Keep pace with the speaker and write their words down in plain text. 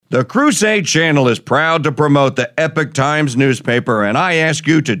The Crusade channel is proud to promote the Epoch Times newspaper, and I ask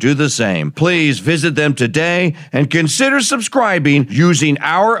you to do the same. Please visit them today and consider subscribing using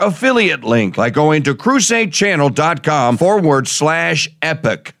our affiliate link by going to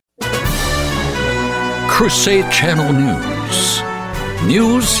crusadechannel.com/epoch. Crusade Channel News.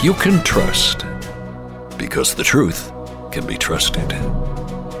 News you can trust. Because the truth can be trusted.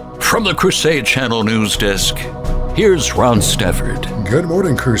 From the Crusade Channel News Desk, here's Ron Stafford. Good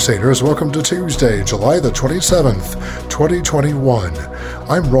morning, Crusaders. Welcome to Tuesday, July the 27th, 2021.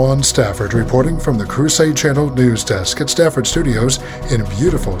 I'm Ron Stafford, reporting from the Crusade Channel News Desk at Stafford Studios in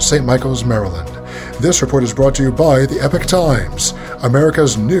beautiful St. Michael's, Maryland. This report is brought to you by the Epoch Times,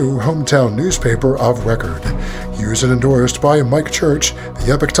 America's new hometown newspaper of record. Used and endorsed by Mike Church,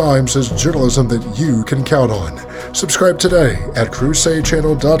 the Epoch Times is journalism that you can count on. Subscribe today at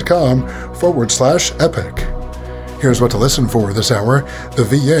crusadechannel.com/epoch. Here's what to listen for this hour. The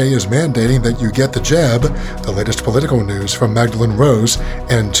VA is mandating that you get the jab. The latest political news from Magdalene Rose,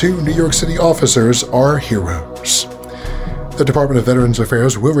 and 2 New York City officers are heroes. The Department of Veterans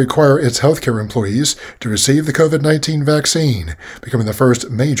Affairs will require its healthcare employees to receive the COVID-19 vaccine, becoming the first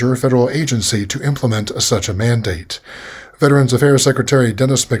major federal agency to implement such a mandate. Veterans Affairs Secretary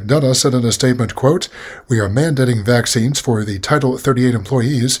Dennis McDonough said in a statement, quote, "We are mandating vaccines for the Title 38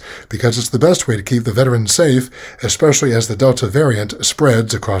 employees because it's the best way to keep the veterans safe, especially as the Delta variant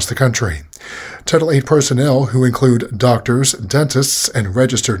spreads across the country." Title 8 personnel, who include doctors, dentists, and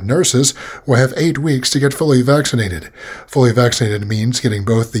registered nurses, will have 8 weeks to get fully vaccinated. Fully vaccinated means getting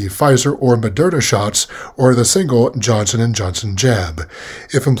both the Pfizer or Moderna shots or the single Johnson & Johnson jab.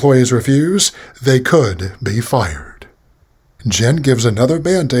 If employees refuse, they could be fired. Jen gives another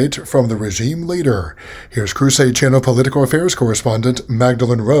mandate from the regime leader. Here's Crusade Channel political affairs correspondent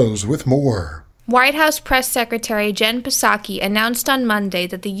Magdalene Rose with more. White House Press Secretary Jen Psaki announced on Monday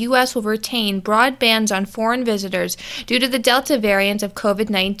that the U.S. will retain broad bans on foreign visitors due to the Delta variant of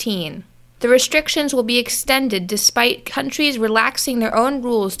COVID-19. The restrictions will be extended despite countries relaxing their own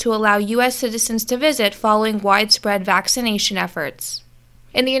rules to allow U.S. citizens to visit following widespread vaccination efforts.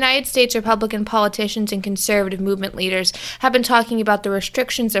 In the United States, Republican politicians and conservative movement leaders have been talking about the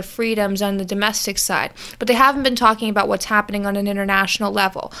restrictions of freedoms on the domestic side, but they haven't been talking about what's happening on an international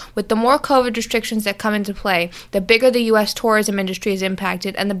level. With the more COVID restrictions that come into play, the bigger the U.S. tourism industry is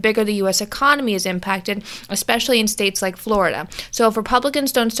impacted and the bigger the U.S. economy is impacted, especially in states like Florida. So if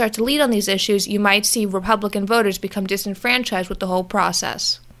Republicans don't start to lead on these issues, you might see Republican voters become disenfranchised with the whole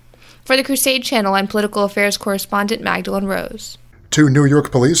process. For the Crusade Channel, I'm political affairs correspondent Magdalene Rose. 2 New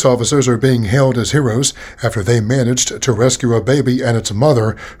York police officers are being hailed as heroes after they managed to rescue a baby and its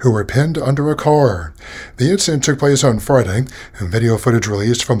mother who were pinned under a car. The incident took place on Friday, and video footage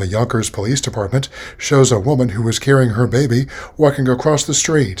released from the Yonkers Police Department shows a woman who was carrying her baby walking across the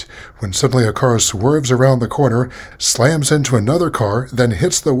street when suddenly a car swerves around the corner, slams into another car, then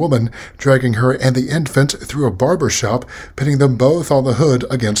hits the woman, dragging her and the infant through a barber shop, pinning them both on the hood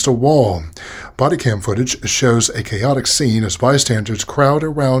against a wall. Body cam footage shows a chaotic scene as bystanders crowd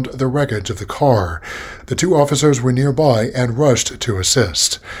around the wreckage of the car. The 2 officers were nearby and rushed to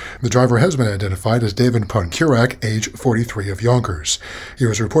assist. The driver has been identified as David Poncurak, age 43 of Yonkers. He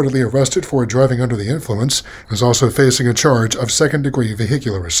was reportedly arrested for driving under the influence and is also facing a charge of second-degree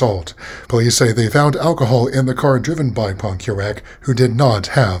vehicular assault. Police say they found alcohol in the car driven by Poncurak, who did not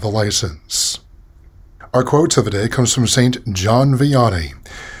have a license. Our quote of the day comes from St. John Vianney.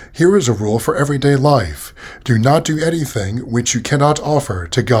 Here is a rule for everyday life. Do not do anything which you cannot offer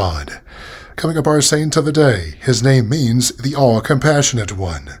to God. Coming up, our saint of the day. His name means the all-compassionate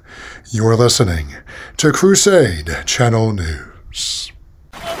one. You're listening to Crusade Channel News.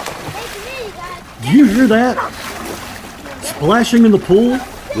 Do you hear that? Splashing in the pool,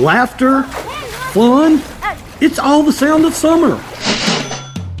 laughter, fun. It's all the sound of summer.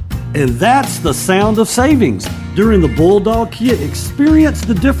 And that's the sound of savings. During the Bulldog Kia Experience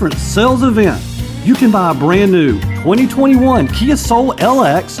the Difference sales event, you can buy a brand new 2021 Kia Soul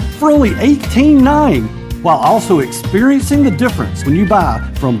LX for only $18,900, while also experiencing the difference when you buy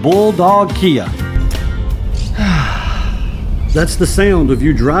from Bulldog Kia. That's the sound of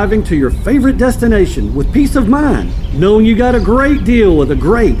you driving to your favorite destination with peace of mind, knowing you got a great deal with a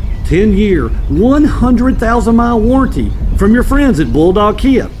great 10-year, 100,000-mile warranty from your friends at Bulldog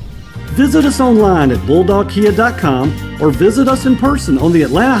Kia. Visit us online at bulldogkia.com or visit us in person on the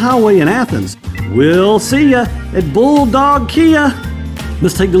Atlanta Highway in Athens. We'll see ya at Bulldog Kia.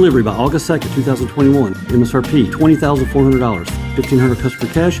 Let's take delivery by August 2nd, 2021. MSRP $20,400. $1,500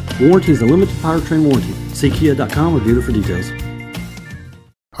 customer cash. Warranty is a limited powertrain warranty. See kia.com or dealer for details.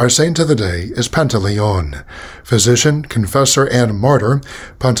 Our saint of the day is Pantaleon. Physician, confessor, and martyr,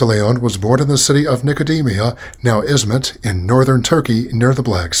 Pantaleon was born in the city of Nicodemia, now Izmit, in northern Turkey near the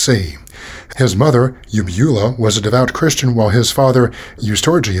Black Sea. His mother, Eubula, was a devout Christian, while his father,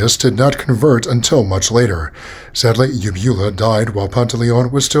 Eustorgius, did not convert until much later. Sadly, Eubula died while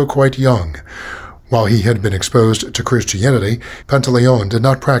Pantaleon was still quite young. While he had been exposed to Christianity, Pantaleon did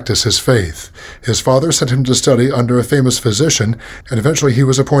not practice his faith. His father sent him to study under a famous physician, and eventually he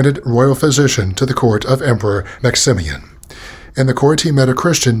was appointed royal physician to the court of Emperor Maximian. In the court he met a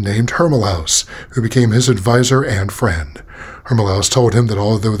Christian named Hermolaus, who became his advisor and friend. Hermolaus told him that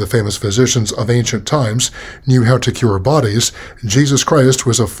although the famous physicians of ancient times knew how to cure bodies, Jesus Christ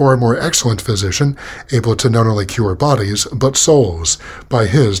was a far more excellent physician, able to not only cure bodies, but souls, by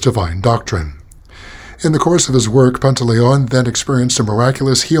his divine doctrine. In the course of his work, Pantaleon then experienced a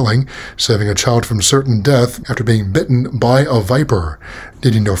miraculous healing, saving a child from certain death after being bitten by a viper.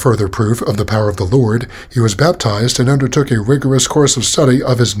 Needing no further proof of the power of the Lord, he was baptized and undertook a rigorous course of study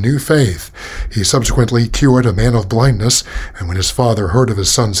of his new faith. He subsequently cured a man of blindness, and when his father heard of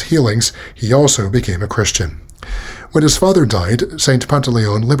his son's healings, he also became a Christian. When his father died, Saint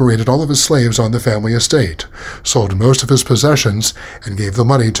Pantaleon liberated all of his slaves on the family estate, sold most of his possessions, and gave the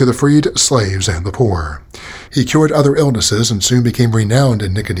money to the freed slaves and the poor. He cured other illnesses and soon became renowned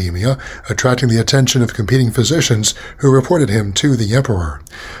in Nicodemia, attracting the attention of competing physicians who reported him to the emperor.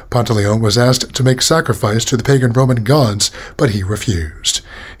 Pantaleon was asked to make sacrifice to the pagan Roman gods, but he refused.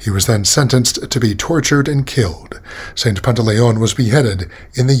 He was then sentenced to be tortured and killed. Saint Pantaleon was beheaded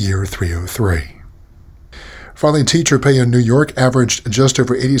in the year 303. Finally, teacher pay in New York averaged just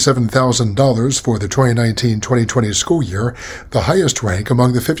over $87,000 for the 2019-2020 school year, the highest rank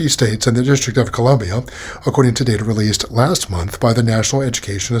among the 50 states and the District of Columbia, according to data released last month by the National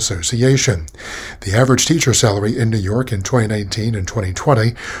Education Association. The average teacher salary in New York in 2019 and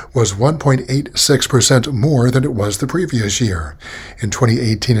 2020 was 1.86% more than it was the previous year. In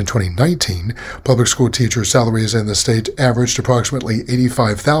 2018 and 2019, public school teacher salaries in the state averaged approximately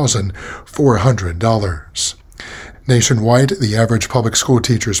 $85,400. Nationwide, the average public school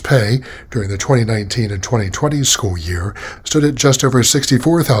teacher's pay during the 2019 and 2020 school year stood at just over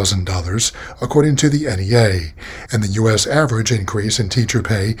 $64,000, according to the NEA, and the U.S. average increase in teacher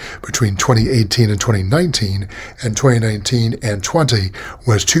pay between 2018 and 2019 and 2019 and 20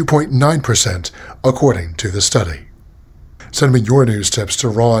 was 2.9%, according to the study. Send me your news tips to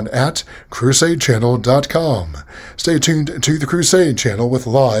Ron at CrusadeChannel.com. Stay tuned to the Crusade Channel with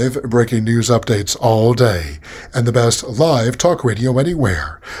live breaking news updates all day and the best live talk radio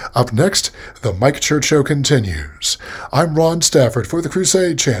anywhere. Up next, The Mike Church Show continues. I'm Ron Stafford for the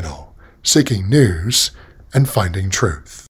Crusade Channel, seeking news and finding truth.